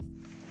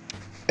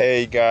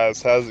Hey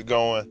guys, how's it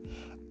going?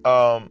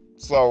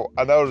 So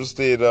I noticed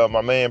that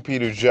my man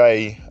Peter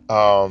J,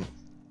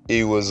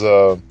 he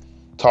was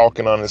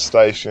talking on his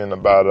station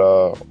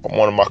about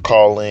one of my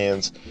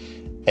call-ins,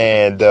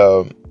 and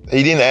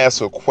he didn't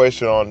ask a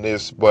question on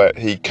this, but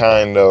he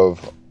kind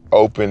of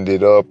opened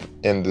it up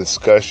in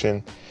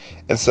discussion.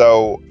 And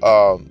so,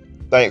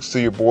 thanks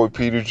to your boy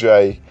Peter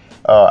J,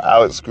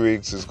 Alex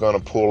Griggs is going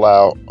to pull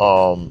out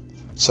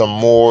some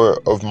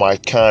more of my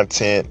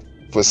content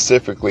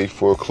specifically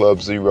for Club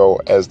Zero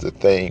as the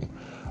theme.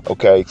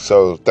 Okay,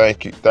 so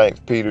thanks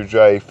Peter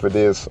J for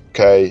this.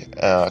 Okay,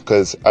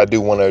 because I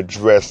do want to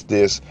address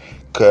this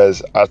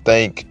because I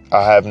think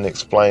I haven't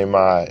explained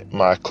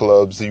my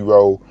Club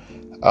Zero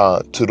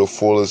to the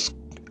fullest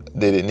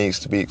that it needs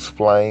to be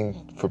explained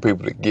for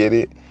people to get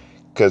it.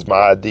 Because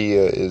my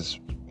idea is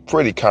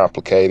pretty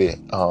complicated,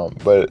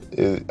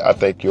 I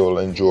think you'll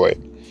enjoy it.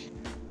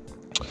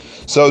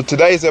 So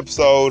today's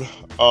episode,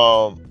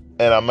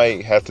 and I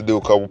may have to do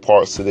a couple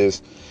parts to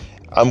this.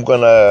 I'm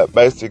gonna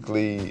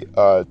basically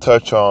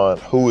touch on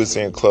who is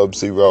in Club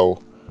Zero,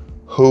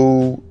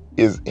 who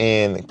is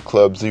in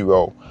Club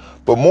Zero,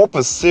 but more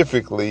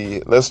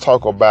specifically, let's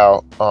talk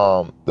about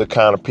the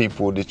kind of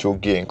people that you'll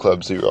get in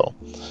Club Zero.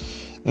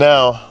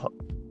 Now,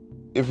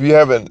 if you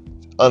haven't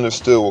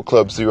understood what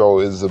Club Zero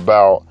is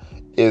about,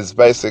 is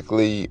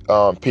basically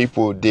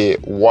people that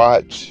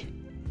watch,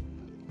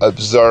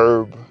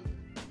 observe,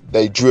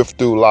 they drift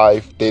through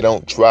life. They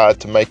don't try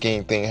to make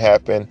anything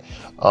happen.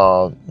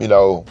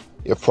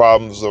 If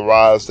problems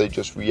arise, they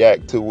just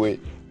react to it.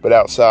 But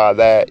outside of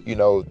that,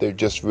 they're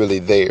just really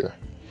there.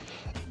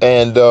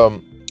 And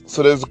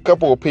so there's a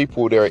couple of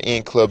people that are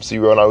in Club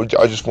Zero, and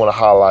I just want to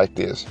highlight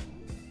this.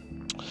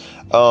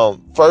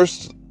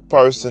 First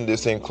person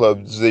that's in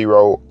Club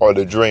Zero are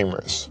the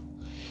dreamers.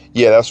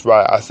 Yeah, that's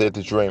right. I said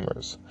the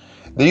dreamers.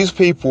 These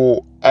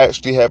people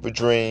actually have a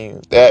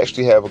dream. They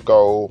actually have a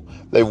goal.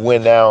 They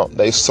went out.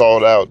 They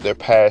sought out their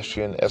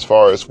passion as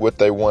far as what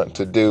they want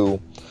to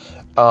do.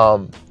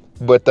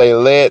 But they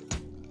let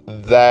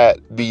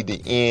that be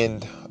the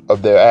end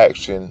of their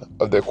action,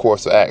 of their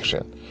course of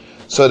action.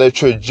 So their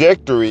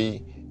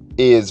trajectory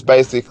is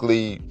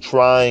basically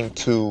trying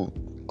to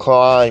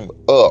climb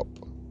up,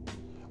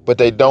 but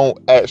they don't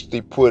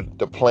actually put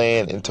the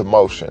plan into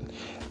motion.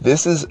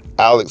 This is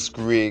Alex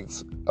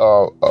Griggs,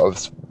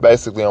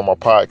 basically on my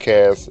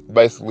podcast,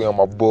 basically on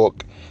my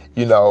book.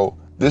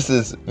 This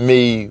is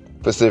me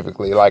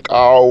specifically. Like, I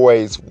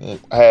always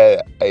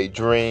had a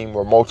dream,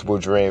 or multiple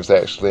dreams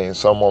actually, and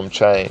some of them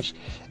changed,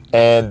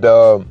 and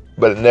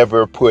but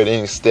never put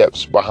any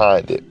steps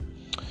behind it.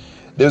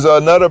 There's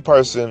another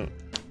person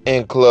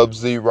in Club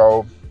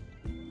Zero.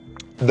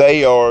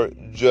 They are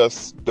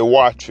just the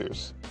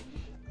watchers.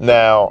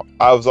 Now,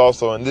 I was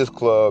also in this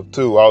club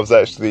too. I was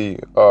actually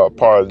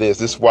part of this.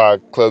 This is why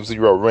Club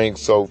Zero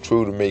rings so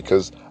true to me,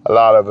 because a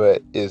lot of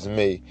it is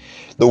me.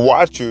 The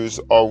watchers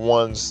are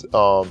ones,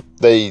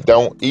 they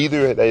don't,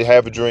 either they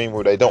have a dream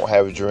or they don't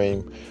have a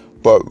dream.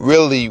 But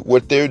really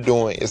what they're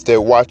doing is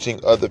they're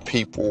watching other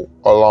people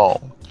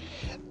along.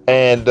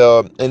 And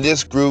in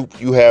this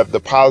group, you have the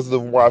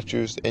positive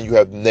watchers and you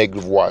have the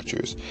negative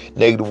watchers.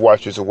 Negative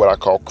watchers are what I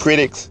call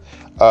critics.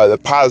 The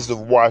positive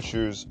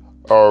watchers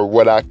are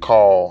what I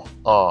call,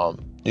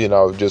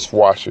 just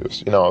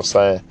watchers. You know what I'm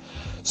saying?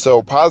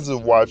 So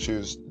positive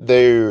watchers,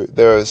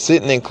 they're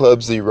sitting in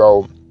Club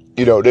Zero.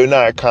 They're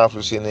not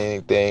accomplishing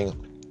anything,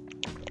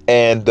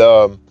 and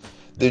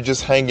they're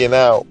just hanging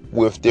out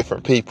with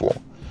different people.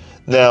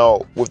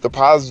 Now, with the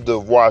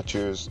positive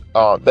watchers,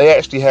 they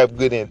actually have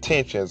good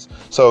intentions.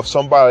 So if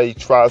somebody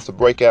tries to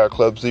break out of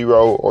Club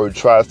Zero or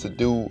tries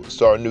to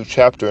start a new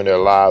chapter in their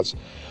lives,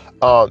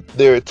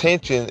 their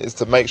intention is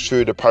to make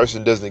sure the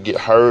person doesn't get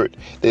hurt,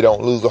 they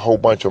don't lose a whole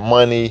bunch of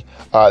money,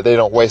 they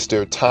don't waste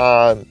their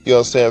time, you know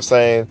what I'm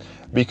saying?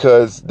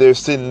 Because they're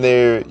sitting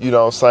there,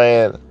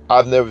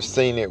 I've never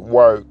seen it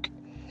work.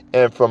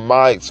 And from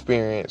my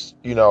experience,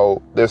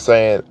 they're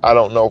saying, I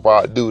don't know if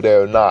I'll do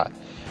that or not.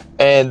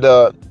 And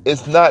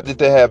it's not that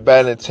they have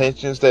bad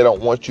intentions. They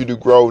don't want you to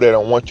grow. They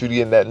don't want you to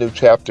get in that new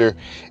chapter.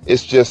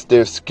 It's just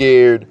they're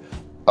scared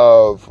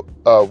of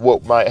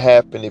what might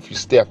happen if you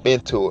step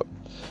into it.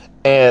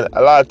 And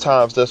a lot of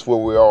times that's where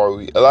we are.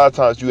 A lot of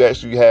times you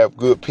actually have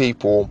good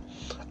people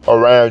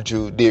around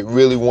you that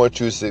really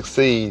want you to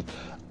succeed.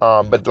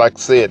 But like I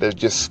said, they're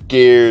just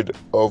scared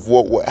of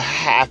what would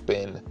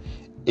happen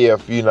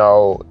if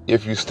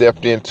you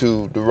stepped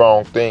into the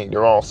wrong thing, the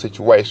wrong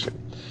situation.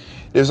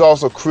 There's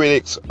also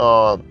critics.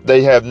 They're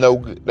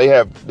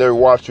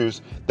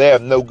watchers. They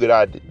have no good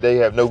idea. They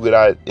have no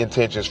good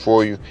intentions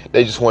for you.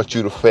 They just want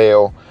you to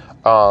fail.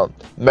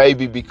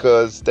 Maybe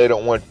because they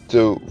don't want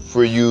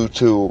for you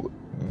to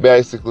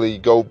basically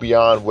go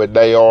beyond what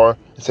they are.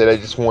 So they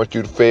just want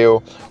you to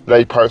fail.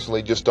 They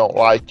personally just don't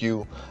like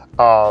you.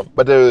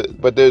 But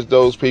there's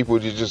those people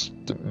that just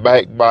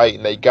backbite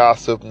and they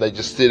gossip and they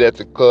just sit at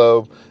the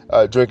club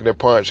drinking their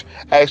punch.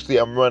 Actually,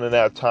 I'm running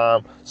out of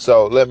time,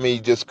 so let me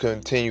just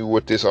continue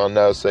with this on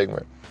another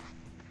segment.